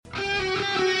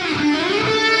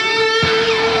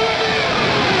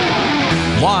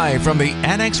Live from the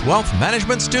Annex Wealth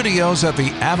Management Studios at the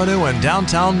Avenue in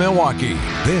downtown Milwaukee,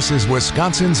 this is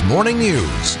Wisconsin's Morning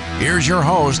News. Here's your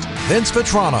host, Vince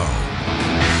Vitrano.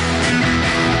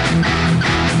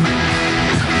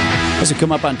 As we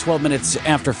come up on 12 minutes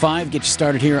after 5, get you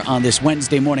started here on this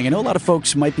Wednesday morning. I know a lot of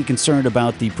folks might be concerned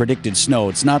about the predicted snow.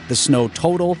 It's not the snow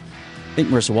total. I think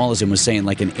Marissa Wallison was saying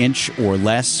like an inch or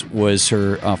less was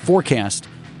her forecast.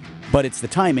 But it's the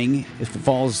timing. If it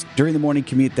falls during the morning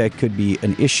commute, that could be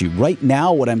an issue. Right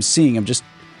now, what I'm seeing, I'm just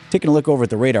taking a look over at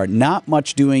the radar. Not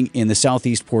much doing in the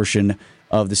southeast portion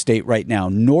of the state right now.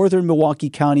 Northern Milwaukee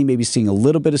County, maybe seeing a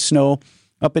little bit of snow.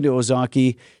 Up into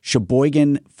Ozaukee,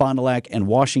 Sheboygan, Fond du Lac, and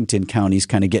Washington counties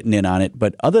kind of getting in on it.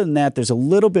 But other than that, there's a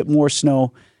little bit more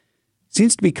snow.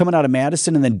 Seems to be coming out of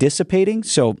Madison and then dissipating.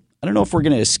 So I don't know if we're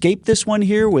going to escape this one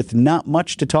here with not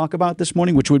much to talk about this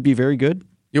morning, which would be very good.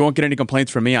 You won't get any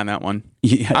complaints from me on that one.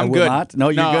 Yeah, I'm good. Not? No,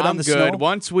 you're good on the snow?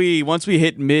 Once we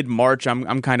hit mid-March,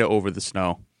 I'm kind of over the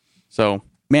snow. So,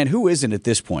 man, who isn't at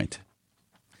this point?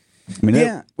 I mean,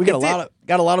 yeah, we got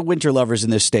a lot of winter lovers in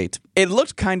this state. It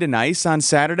looked kind of nice on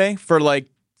Saturday for like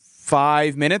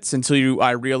 5 minutes until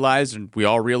I realized, and we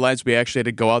all realized, we actually had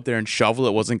to go out there and shovel.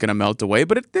 It wasn't going to melt away,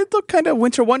 but it did look kind of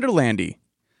winter wonderlandy.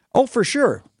 Oh, for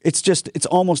sure. It's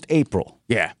almost April.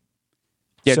 Yeah.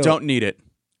 Yeah, so, don't need it.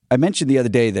 I mentioned the other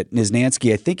day that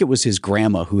Niznansky, I think it was his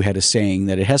grandma who had a saying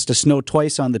that it has to snow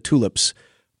twice on the tulips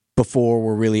before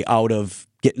we're really out of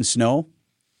getting snow.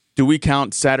 Do we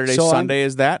count Saturday, Sunday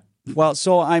as that? Well,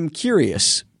 so I'm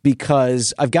curious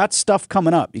because I've got stuff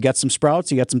coming up. You got some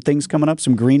sprouts, you got some things coming up,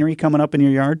 some greenery coming up in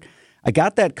your yard. I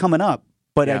got that coming up,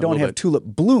 but I don't have tulip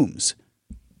blooms.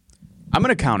 I'm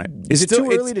going to count it. Is it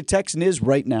too early to text Niz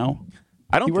right now?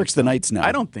 I don't. He works the nights now.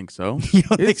 I don't think so. You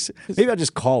don't think so? Maybe I'll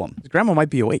just call him. His grandma might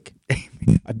be awake.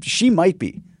 She might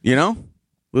be. You know,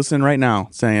 listening right now,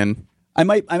 saying I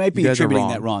might be attributing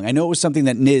that wrong. I know it was something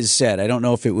that Niz said. I don't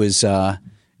know if it was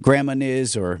Grandma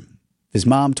Niz or his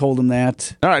mom told him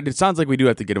that. All right, it sounds like we do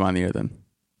have to get him on the air then,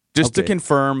 just to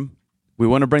confirm. We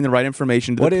want to bring the right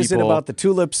information to the people. What is it about the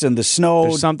tulips and the snow?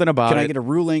 There's something about it. Can I get a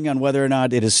ruling on whether or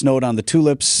not it has snowed on the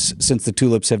tulips since the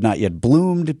tulips have not yet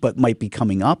bloomed but might be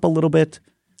coming up a little bit?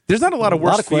 There's not a lot of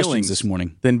worse feelings this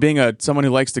morning than being someone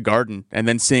who likes to garden and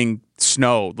then seeing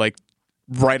snow like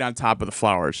right on top of the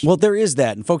flowers. Well, there is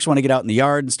that, and folks want to get out in the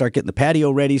yard and start getting the patio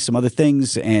ready, some other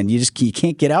things, and you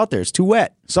can't get out there. It's too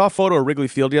wet. Saw a photo of Wrigley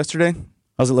Field yesterday.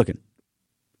 How's it looking?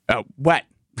 Wet.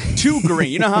 Too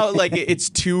green. You know how like it's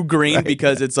too green right,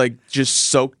 because it's like just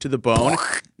soaked to the bone?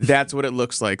 That's what it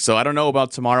looks like. So I don't know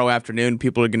about tomorrow afternoon.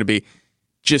 People are going to be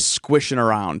just squishing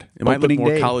around. It might look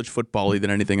more college football-y than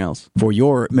anything else. For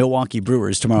your Milwaukee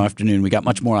Brewers tomorrow afternoon. We got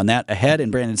much more on that ahead,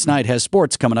 and Brandon Snide has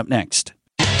sports coming up next.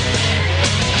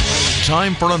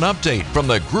 Time for an update from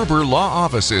the Gruber Law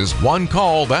Office's One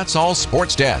Call, That's All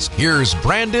Sports Desk. Here's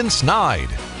Brandon Snide.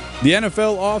 The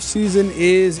NFL offseason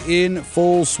is in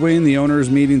full swing. The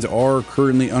owners' meetings are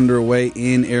currently underway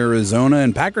in Arizona,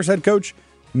 and Packers head coach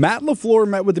Matt LaFleur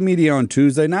met with the media on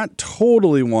Tuesday, not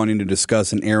totally wanting to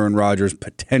discuss an Aaron Rodgers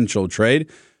potential trade,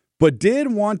 but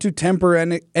did want to temper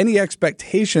any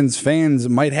expectations fans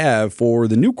might have for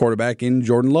the new quarterback in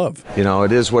Jordan Love. You know,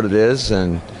 it is what it is,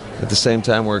 and at the same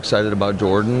time, we're excited about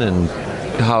Jordan and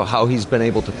how he's been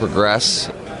able to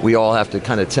progress. We all have to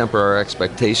kind of temper our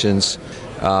expectations.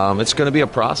 It's going to be a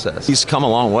process. He's come a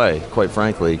long way, quite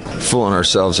frankly. Fooling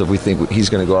ourselves if we think he's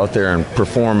going to go out there and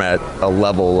perform at a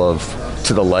level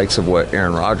to the likes of what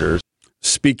Aaron Rodgers.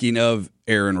 Speaking of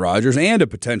Aaron Rodgers and a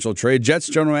potential trade, Jets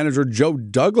general manager Joe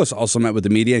Douglas also met with the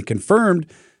media and confirmed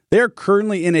they are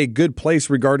currently in a good place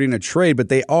regarding a trade, but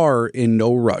they are in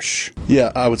no rush.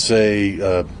 Yeah, I would say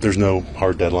there's no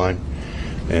hard deadline,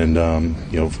 and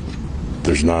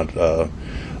there's not a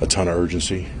ton of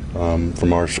urgency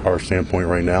from our standpoint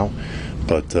right now,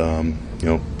 but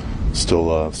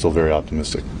still very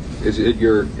optimistic. Is it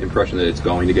your impression that it's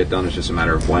going to get done? It's just a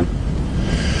matter of when?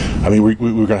 I mean, we're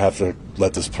going to have to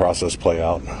let this process play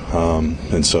out,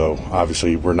 and so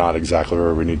obviously we're not exactly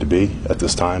where we need to be at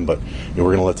this time, but we're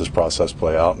going to let this process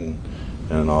play out, and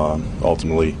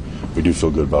ultimately we do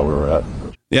feel good about where we're at.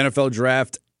 The NFL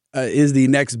Draft is the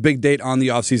next big date on the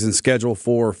offseason schedule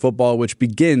for football, which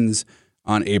begins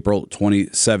on April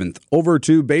 27th. Over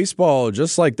to baseball,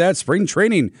 just like that, spring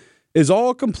training is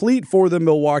all complete for the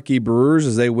Milwaukee Brewers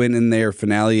as they win in their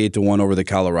finale 8-1 over the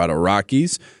Colorado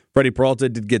Rockies. Freddie Peralta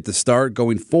did get the start,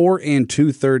 going 4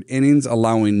 2/3 innings,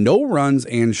 allowing no runs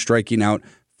and striking out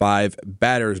 5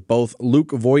 batters. Both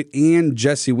Luke Voigt and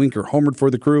Jesse Winker homered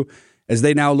for the Crew as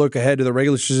they now look ahead to the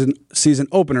regular season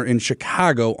opener in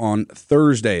Chicago on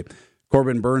Thursday.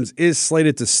 Corbin Burns is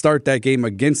slated to start that game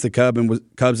against the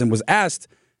Cubs and was asked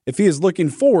if he is looking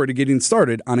forward to getting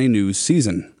started on a new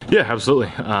season. Yeah,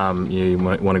 absolutely. You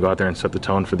might want to go out there and set the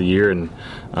tone for the year, and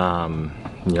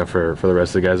for the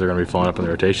rest of the guys that are going to be following up on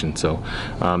the rotation. So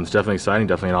it's definitely exciting,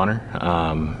 definitely an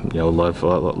honor.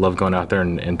 Love going out there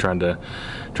and trying to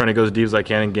go as deep as I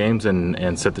can in games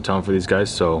and set the tone for these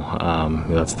guys. So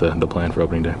that's the plan for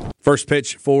opening day. First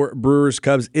pitch for Brewers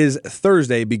Cubs is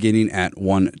Thursday, beginning at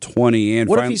 1:20. And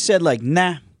what if he said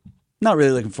nah? Not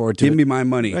really looking forward to it. Give me my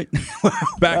money. Right.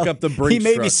 Back up the Brinks. He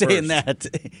may be truck saying first. that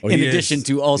in addition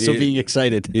to also being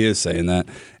excited. He is saying that.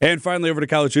 And finally, over to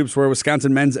college hoops, where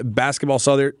Wisconsin men's basketball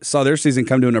saw their season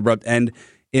come to an abrupt end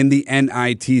in the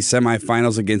NIT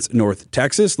semifinals against North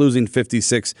Texas, losing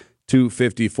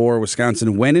 56-54.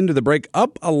 Wisconsin went into the break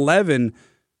up 11,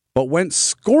 but went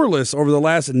scoreless over the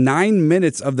last 9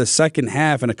 minutes of the second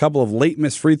half, and a couple of late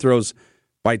missed free throws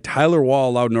by Tyler Wall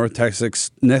allowed North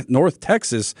Texas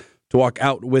to walk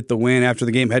out with the win. After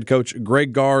the game, head coach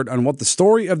Greg Gard on what the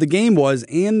story of the game was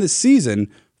and the season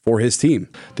for his team.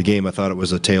 The game, I thought it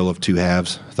was a tale of two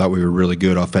halves. I thought we were really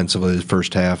good offensively the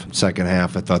first half. Second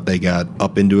half, I thought they got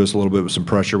up into us a little bit with some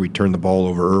pressure. We turned the ball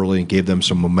over early and gave them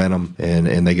some momentum,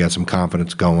 and they got some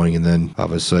confidence going. And then,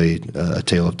 obviously, a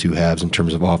tale of two halves in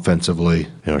terms of offensively.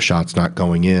 Shots not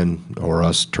going in or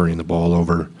us turning the ball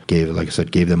over. Gave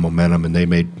them momentum, and they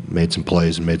made some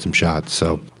plays and made some shots.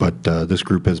 But this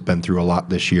group has been through a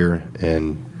lot this year,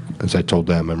 and as I told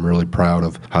them, I'm really proud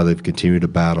of how they've continued to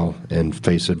battle and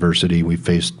face adversity. We've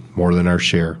faced more than our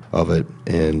share of it,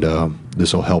 and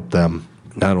this will help them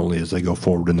not only as they go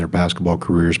forward in their basketball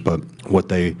careers, but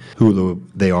who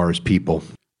they are as people.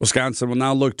 Wisconsin will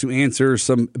now look to answer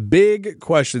some big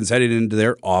questions heading into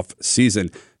their off season.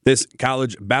 This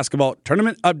college basketball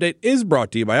tournament update is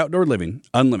brought to you by Outdoor Living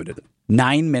Unlimited.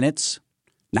 9 minutes.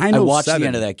 9:07. I watched the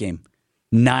end of that game.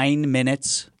 9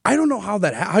 minutes. I don't know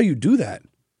how you do that.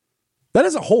 That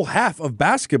is a whole half of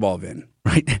basketball, Vin.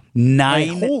 Right?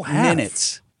 9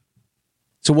 minutes.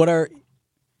 So what is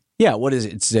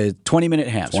it? It's a 20-minute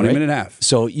half. 20-minute half.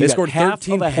 So they scored half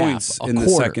 13 of a points half, in the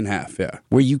quarter, second half,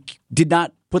 where you did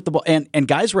not put the ball, and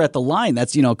guys were at the line.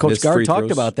 That's, Coach Gard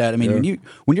talked about that. I mean,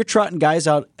 when you're trotting guys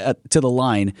out to the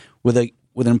line with an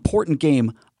important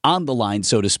game on the line,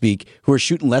 so to speak, who are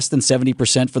shooting less than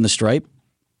 70% from the stripe,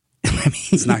 I mean,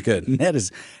 it's not good. That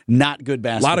is not good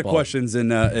basketball. A lot of questions in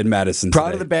Madison Proud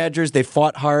today. of the Badgers. They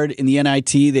fought hard in the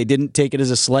NIT. They didn't take it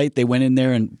as a slight. They went in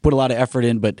there and put a lot of effort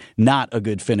in, but not a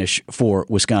good finish for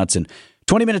Wisconsin.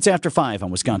 20 minutes after 5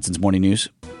 on Wisconsin's Morning News.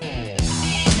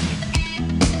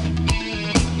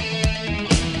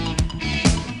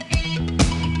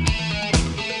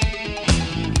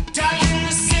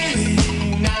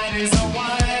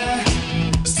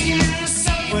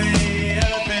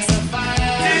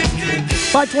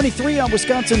 .23 on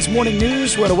Wisconsin's Morning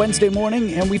News. We're on a Wednesday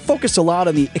morning, and we focus a lot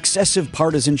on the excessive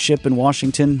partisanship in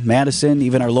Washington, Madison,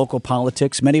 even our local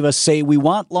politics. Many of us say we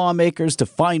want lawmakers to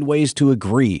find ways to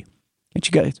agree. Can't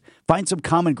you guys find some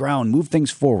common ground, move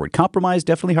things forward? Compromise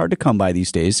definitely hard to come by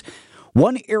these days.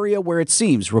 One area where it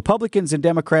seems Republicans and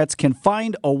Democrats can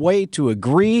find a way to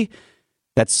agree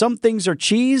that some things are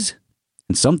cheese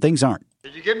and some things aren't.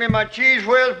 Did you give me my cheese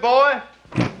whiz, boy?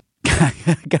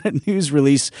 Got a news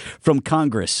release from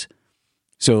Congress.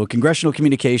 So, Congressional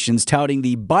Communications touting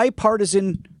the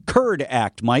Bipartisan Curd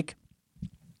Act, Mike.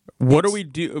 What do we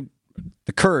do?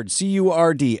 The Curd,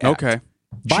 C-U-R-D Act. Okay.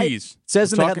 Cheese.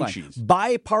 Says in the Talking headline, cheese.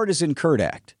 Bipartisan Curd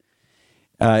Act.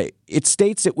 It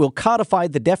states it will codify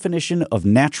the definition of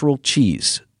natural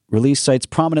cheese. Release cites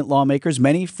prominent lawmakers,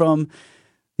 many from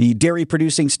the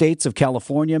dairy-producing states of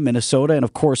California, Minnesota, and,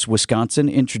 of course, Wisconsin,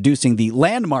 introducing the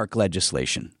landmark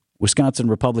legislation. Wisconsin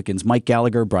Republicans Mike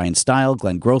Gallagher, Brian Stile,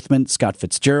 Glenn Grothman, Scott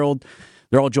Fitzgerald.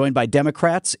 They're all joined by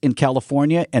Democrats in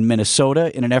California and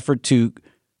Minnesota in an effort to,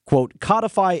 quote,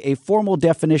 codify a formal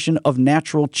definition of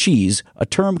natural cheese, a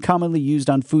term commonly used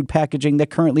on food packaging that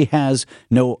currently has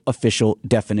no official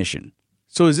definition.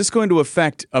 So is this going to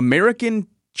affect American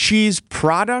cheese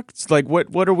products? Like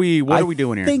what are we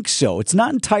doing here? I think so. It's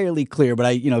not entirely clear, but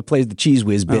I played the cheese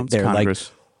whiz bit there. Congress.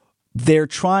 Like they're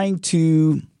trying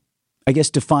to, I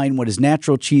guess, define what is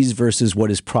natural cheese versus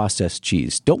what is processed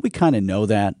cheese. Don't we kind of know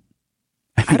that?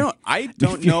 I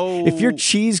don't know. If your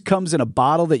cheese comes in a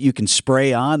bottle that you can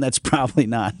spray on, that's probably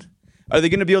not. Are they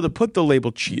going to be able to put the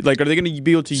label cheese? Like, are they going to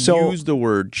be able to use the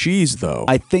word cheese, though?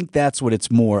 I think that's what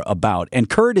it's more about. And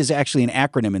CURD is actually an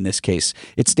acronym in this case.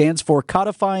 It stands for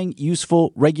Codifying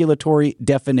Useful Regulatory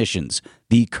Definitions,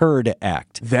 the CURD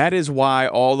Act. That is why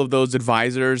all of those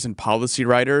advisors and policy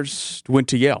writers went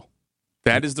to Yale.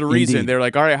 That is the reason. Indeed. They're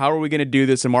like, all right, how are we going to do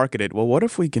this and market it? Well, what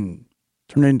if we can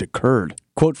Turn it into curd.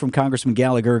 Quote from Congressman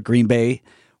Gallagher, Green Bay.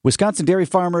 Wisconsin dairy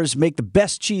farmers make the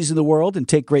best cheese in the world and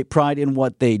take great pride in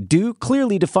what they do,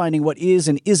 clearly defining what is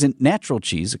and isn't natural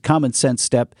cheese, a common sense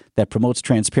step that promotes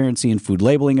transparency in food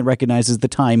labeling and recognizes the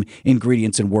time,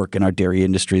 ingredients, and work in our dairy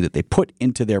industry that they put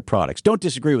into their products. Don't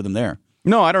disagree with them there.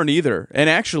 No, I don't either. And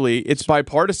actually, it's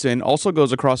bipartisan, also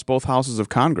goes across both houses of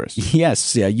Congress.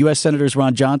 Yes, yeah. U.S. Senators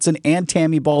Ron Johnson and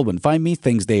Tammy Baldwin. Find me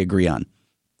things they agree on,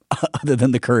 other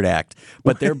than the Curd Act.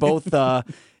 But they're both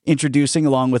introducing,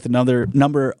 along with another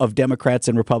number of Democrats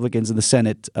and Republicans in the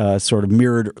Senate, sort of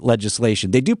mirrored legislation.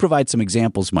 They do provide some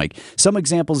examples, Mike. Some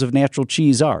examples of natural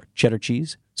cheese are cheddar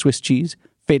cheese, Swiss cheese,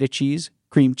 feta cheese,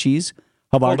 cream cheese,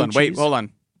 Havarti cheese. Hold on.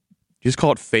 You just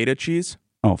call it feta cheese?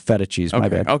 Oh, feta cheese, my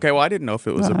bad. Okay, well, I didn't know if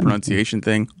it was a pronunciation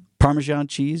thing. Parmesan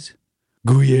cheese,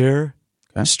 Gruyere,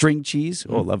 string cheese.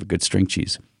 Oh, I love a good string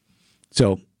cheese.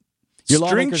 So,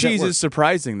 string cheese is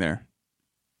surprising there.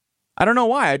 I don't know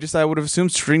why. I would have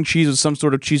assumed string cheese was some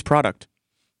sort of cheese product.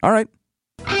 All right.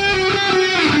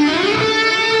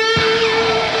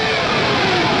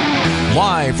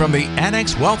 Live from the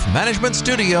Annex Wealth Management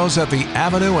Studios at the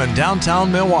Avenue in downtown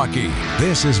Milwaukee,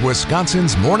 this is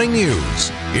Wisconsin's Morning News.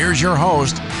 Here's your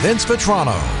host, Vince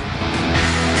Vitrano.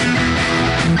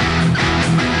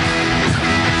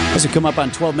 As we come up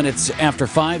on 12 minutes after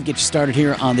 5, get you started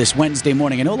here on this Wednesday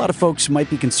morning. I know a lot of folks might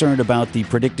be concerned about the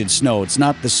predicted snow. It's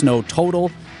not the snow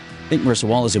total. I think Marissa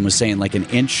Wallison was saying like an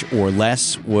inch or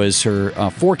less was her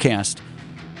forecast.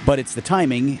 But it's the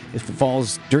timing. If it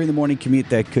falls during the morning commute,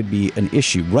 that could be an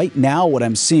issue. Right now, what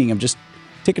I'm seeing, I'm just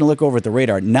taking a look over at the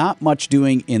radar. Not much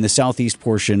doing in the southeast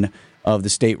portion of the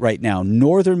state right now.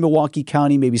 Northern Milwaukee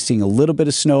County, maybe seeing a little bit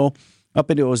of snow. Up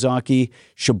into Ozaukee,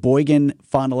 Sheboygan,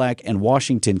 Fond du Lac, and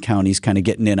Washington counties kind of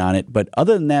getting in on it. But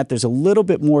other than that, there's a little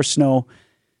bit more snow.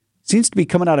 Seems to be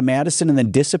coming out of Madison and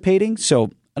then dissipating. So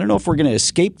I don't know if we're going to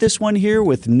escape this one here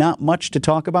with not much to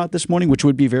talk about this morning, which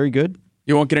would be very good.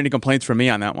 You won't get any complaints from me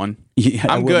on that one. Yeah,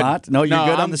 I'm good. Not? No, you're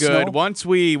good on the snow? Once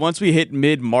we hit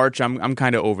mid-March, I'm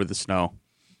kind of over the snow.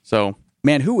 So,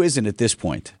 man, who isn't at this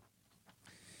point?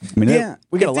 I mean, yeah,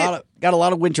 we got a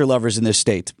lot of winter lovers in this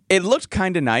state. It looked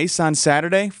kind of nice on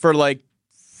Saturday for like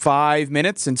 5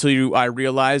 minutes until I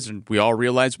realized, and we all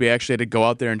realized, we actually had to go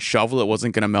out there and shovel. It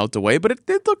wasn't going to melt away, but it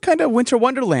did look kind of winter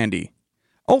wonderlandy.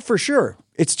 Oh, for sure.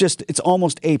 It's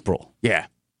almost April. Yeah.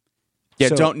 Yeah,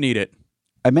 so, don't need it.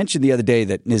 I mentioned the other day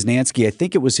that Niznansky, I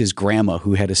think it was his grandma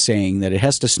who had a saying that it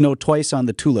has to snow twice on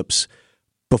the tulips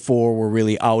before we're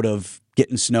really out of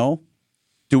getting snow.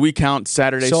 Do we count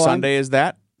Saturday, Sunday as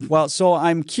that? Well, so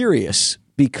I'm curious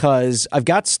because I've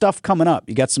got stuff coming up.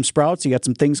 You got some sprouts, you got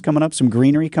some things coming up, some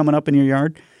greenery coming up in your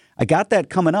yard. I got that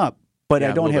coming up, but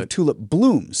I don't have tulip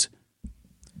blooms.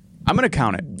 I'm going to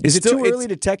count it. Is it too early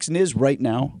to text Niz right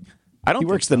now? I don't. He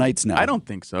works the nights now. I don't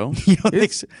think so. You don't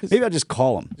think so? Maybe I'll just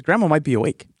call him. His grandma might be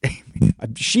awake.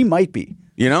 She might be.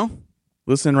 You know,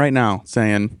 listen right now,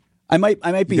 saying I might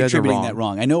be attributing that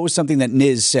wrong. I know it was something that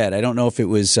Niz said. I don't know if it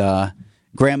was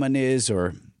Grandma Niz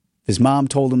or his mom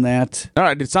told him that. All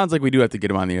right, it sounds like we do have to get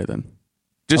him on the air then,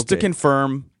 just to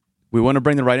confirm. We want to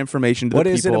bring the right information to the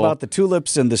people. What is it about the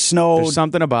tulips and the snow? There's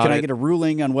something about it. Can I get a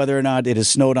ruling on whether or not it has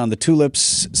snowed on the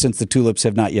tulips since the tulips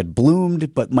have not yet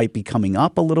bloomed but might be coming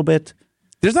up a little bit?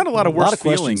 There's not a lot of worse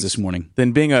feelings this morning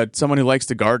than being someone who likes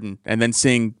to garden and then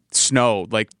seeing snow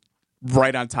like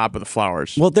right on top of the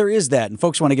flowers. Well, there is that, and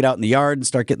folks want to get out in the yard and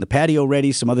start getting the patio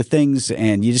ready, some other things,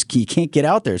 and you can't get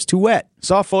out there. It's too wet.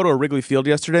 Saw a photo of Wrigley Field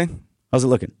yesterday. How's it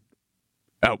looking?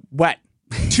 Wet.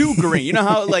 Too green. You know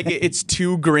how like it's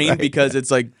too green because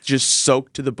it's like just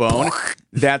soaked to the bone?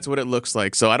 That's what it looks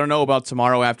like. So I don't know about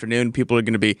tomorrow afternoon. People are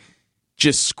going to be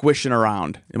just squishing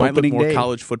around. It might look more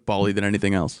college football-y than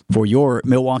anything else. For your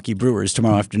Milwaukee Brewers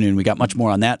tomorrow afternoon. We got much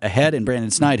more on that ahead, and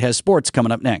Brandon Snide has sports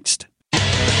coming up next.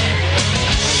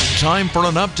 Time for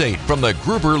an update from the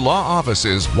Gruber Law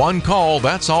Office's One Call,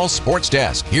 That's All Sports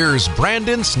Desk. Here's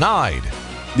Brandon Snide.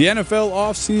 The NFL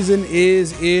offseason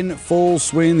is in full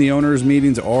swing. The owners'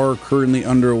 meetings are currently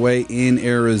underway in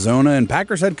Arizona. And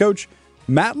Packers head coach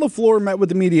Matt LaFleur met with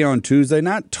the media on Tuesday,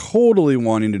 not totally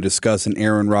wanting to discuss an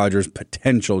Aaron Rodgers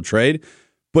potential trade,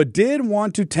 but did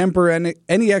want to temper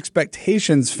any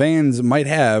expectations fans might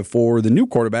have for the new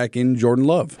quarterback in Jordan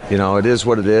Love. You know, it is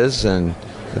what it is, and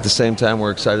at the same time,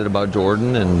 we're excited about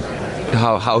Jordan and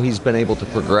how he's been able to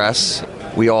progress.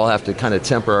 We all have to kind of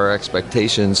temper our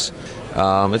expectations.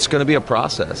 It's going to be a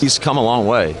process. He's come a long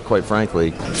way, quite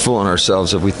frankly. Fooling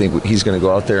ourselves if we think he's going to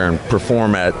go out there and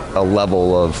perform at a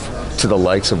level to the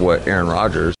likes of what Aaron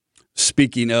Rodgers.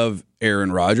 Speaking of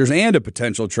Aaron Rodgers and a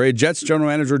potential trade, Jets general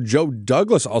manager Joe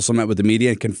Douglas also met with the media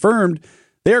and confirmed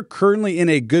They are currently in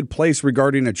a good place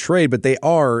regarding a trade, but they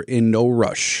are in no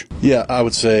rush. Yeah, I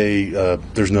would say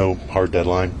there's no hard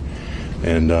deadline,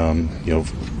 and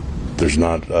there's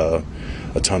not a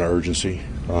ton of urgency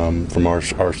from our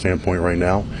standpoint right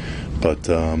now, but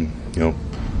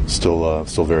still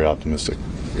very optimistic.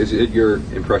 Is it your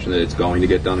impression that it's going to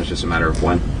get done? It's just a matter of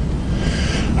when?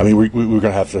 I mean, we're going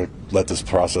to have to let this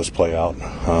process play out,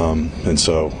 and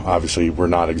so obviously we're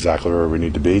not exactly where we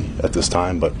need to be at this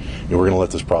time, but we're going to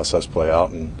let this process play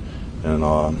out, and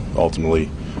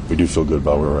ultimately we do feel good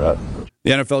about where we're at.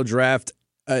 The NFL Draft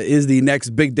is the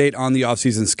next big date on the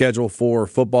offseason schedule for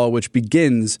football, which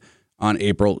begins on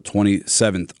April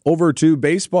 27th. Over to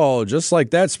baseball, just like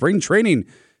that, spring training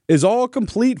is all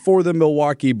complete for the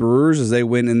Milwaukee Brewers as they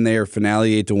win in their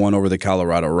finale 8-1 over the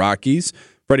Colorado Rockies.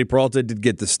 Freddie Peralta did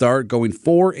get the start, going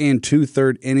 4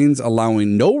 2/3 innings,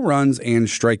 allowing no runs and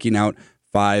striking out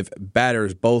 5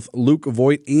 batters. Both Luke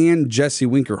Voigt and Jesse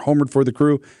Winker homered for the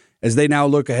Crew as they now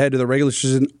look ahead to the regular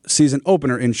season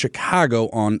opener in Chicago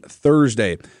on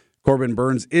Thursday. Corbin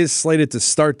Burns is slated to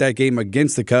start that game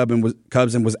against the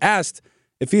Cubs and was asked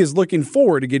if he is looking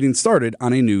forward to getting started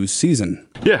on a new season.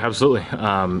 Yeah, absolutely.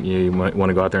 You might want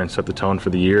to go out there and set the tone for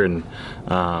the year, and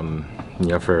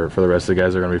for the rest of the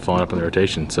guys that are going to be falling up in the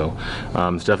rotation. So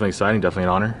it's definitely exciting, definitely an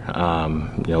honor.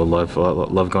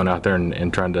 Love going out there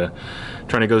and trying to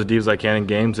go as deep as I can in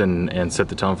games and set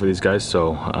the tone for these guys.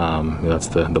 So that's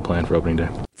the plan for opening day.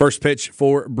 First pitch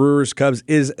for Brewers Cubs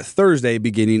is Thursday,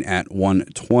 beginning at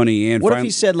 1:20. And what if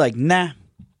he said nah?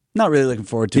 Not really looking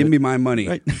forward to it. Give me my money.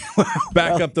 Right?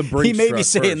 Back up the Brinks. He may be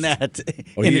saying first. That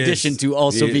in addition to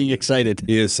also being excited.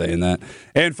 He is saying that.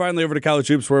 And finally, over to college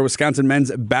hoops, where Wisconsin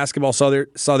men's basketball saw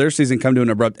their season come to an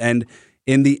abrupt end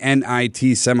in the NIT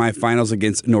semifinals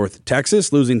against North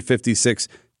Texas, losing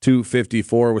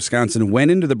 56-54. Wisconsin went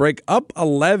into the break up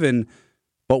 11,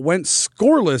 but went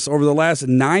scoreless over the last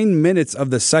 9 minutes of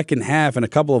the second half, and a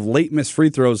couple of late missed free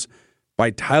throws by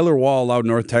Tyler Wall allowed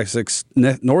North Texas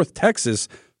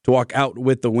to walk out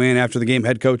with the win. After the game,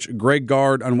 head coach Greg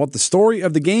Gard on what the story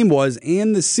of the game was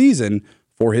and the season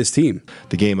for his team.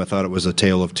 The game, I thought it was a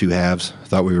tale of two halves. I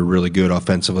thought we were really good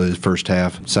offensively the first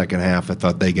half. Second half, I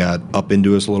thought they got up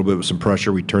into us a little bit with some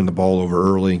pressure. We turned the ball over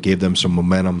early and gave them some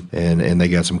momentum, and they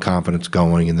got some confidence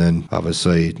going. And then,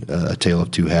 obviously, a tale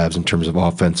of two halves in terms of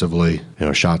offensively,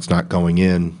 shots not going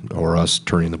in or us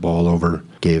turning the ball over.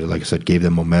 Like I said, gave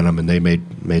them momentum, and they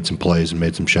made some plays and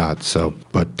made some shots.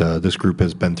 But this group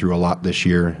has been through a lot this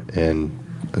year, and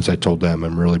as I told them,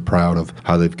 I'm really proud of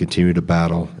how they've continued to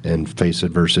battle and face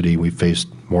adversity. We've faced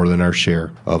more than our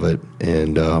share of it,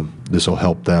 and this will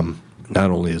help them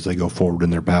not only as they go forward in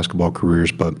their basketball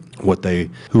careers, but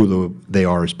who they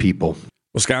are as people.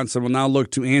 Wisconsin will now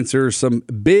look to answer some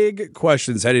big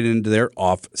questions heading into their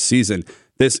off season.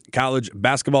 This college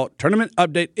basketball tournament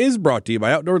update is brought to you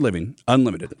by Outdoor Living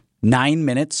Unlimited. 9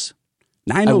 minutes.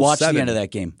 9:07. I watched the end of that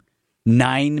game.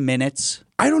 9 minutes.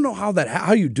 I don't know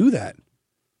how you do that.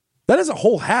 That is a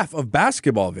whole half of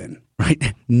basketball, Vin.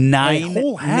 Right? 9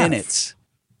 minutes.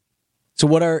 So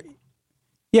what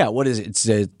is it? It's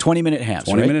a 20-minute half.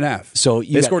 20-minute half. So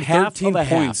they scored half 13 of a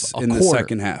points half, in the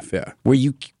second half, yeah. Where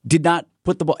you did not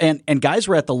put the ball, and guys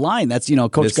were at the line. That's,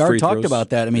 Coach Gard talked about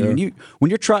that. I mean, when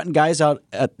you're trotting guys out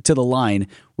to the line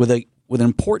with an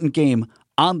important game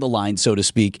on the line, so to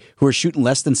speak, who are shooting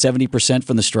less than 70%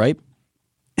 from the stripe,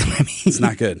 I mean, it's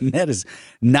not good. That is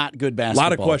not good basketball. A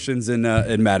lot of questions in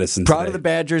Madison Proud today. of the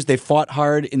Badgers. They fought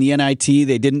hard in the NIT.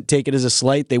 They didn't take it as a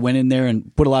slight. They went in there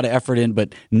and put a lot of effort in,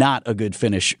 but not a good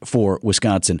finish for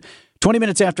Wisconsin. 20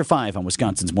 minutes after 5 on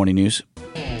Wisconsin's Morning News.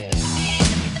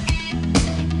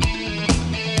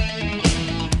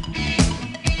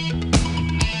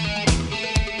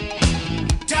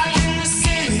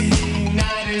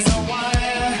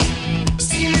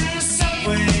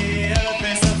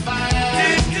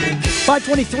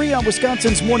 .23 on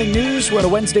Wisconsin's Morning News. We're on a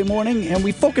Wednesday morning, and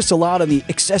we focus a lot on the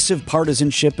excessive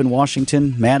partisanship in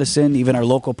Washington, Madison, even our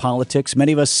local politics.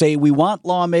 Many of us say we want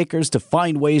lawmakers to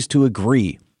find ways to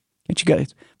agree. Can't you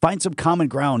guys find some common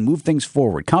ground, move things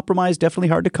forward? Compromise definitely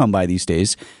hard to come by these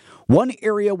days. One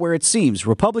area where it seems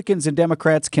Republicans and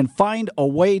Democrats can find a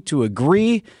way to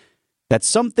agree that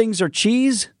some things are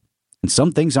cheese and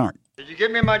some things aren't. Did you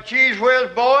give me my cheese whiz,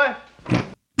 boy?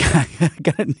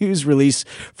 Got a news release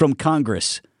from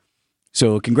Congress.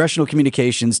 So Congressional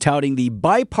Communications touting the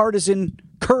Bipartisan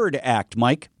Curd Act,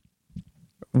 Mike.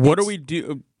 What do we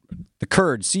do? The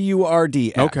Curd,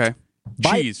 C-U-R-D Act. Okay.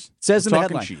 Cheese. Says in the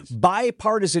headline, cheese.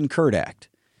 Bipartisan Curd Act.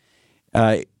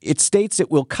 It states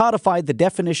it will codify the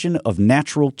definition of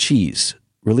natural cheese.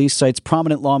 Release cites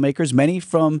prominent lawmakers, many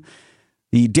from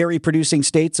The dairy-producing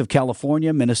states of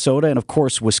California, Minnesota, and, of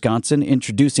course, Wisconsin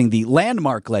introducing the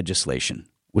landmark legislation.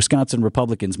 Wisconsin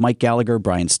Republicans Mike Gallagher,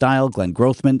 Brian Stile, Glenn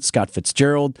Grothman, Scott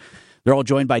Fitzgerald. They're all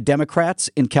joined by Democrats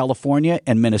in California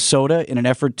and Minnesota in an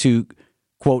effort to,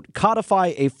 quote,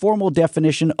 codify a formal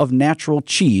definition of natural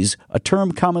cheese, a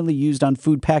term commonly used on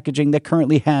food packaging that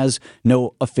currently has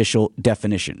no official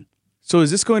definition. So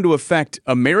is this going to affect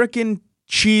American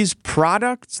cheese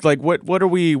products? Like what are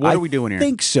we doing here? I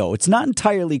think so. It's not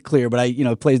entirely clear, but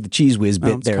it plays the cheese whiz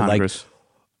bit there. Congress.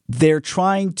 Like they're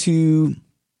trying to,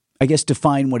 I guess,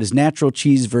 define what is natural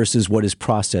cheese versus what is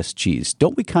processed cheese.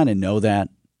 Don't we kind of know that?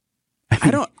 I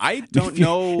don't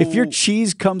know. If your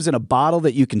cheese comes in a bottle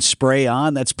that you can spray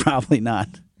on, that's probably not.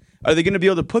 Are they going to be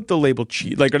able to put the label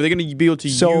cheese? Like, are they going to be able to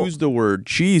use the word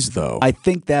cheese, though? I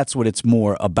think that's what it's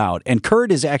more about. And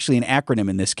CURD is actually an acronym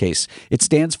in this case. It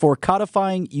stands for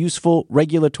Codifying Useful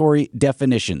Regulatory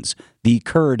Definitions, the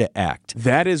CURD Act.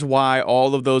 That is why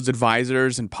all of those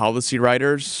advisors and policy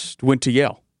writers went to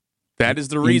Yale. That is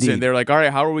the reason. Indeed. They're like, all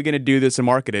right, how are we going to do this and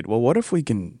market it? Well, what if we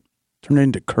can turn it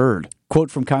into curd?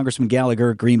 Quote from Congressman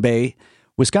Gallagher, Green Bay.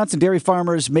 Wisconsin dairy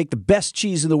farmers make the best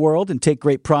cheese in the world and take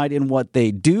great pride in what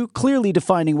they do, clearly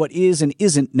defining what is and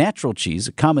isn't natural cheese,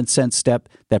 a common sense step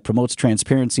that promotes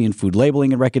transparency in food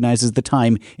labeling and recognizes the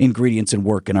time, ingredients, and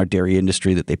work in our dairy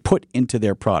industry that they put into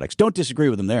their products. Don't disagree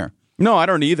with them there. No, I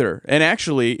don't either. And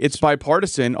actually, it's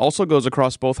bipartisan, also goes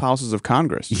across both houses of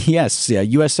Congress. Yes,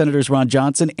 U.S. Senators Ron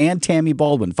Johnson and Tammy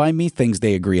Baldwin. Find me things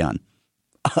they agree on,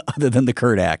 other than the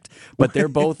CURD Act. But they're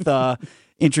both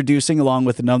introducing, along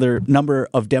with another number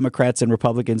of Democrats and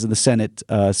Republicans in the Senate,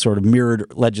 sort of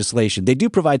mirrored legislation. They do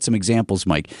provide some examples,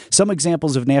 Mike. Some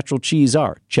examples of natural cheese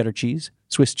are cheddar cheese,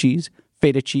 Swiss cheese,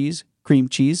 feta cheese, cream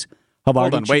cheese,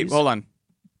 Havarti cheese. Hold on.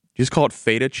 You just call it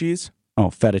feta cheese? Oh,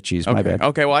 feta cheese, my bad.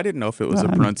 Okay, well, I didn't know if it was a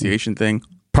pronunciation thing.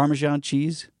 Parmesan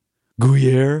cheese,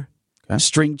 Gruyere,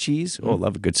 string cheese. Oh, I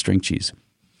love a good string cheese.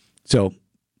 So,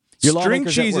 string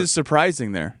cheese is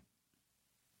surprising there.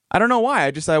 I don't know why.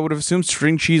 I would have assumed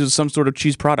string cheese was some sort of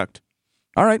cheese product.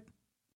 All right.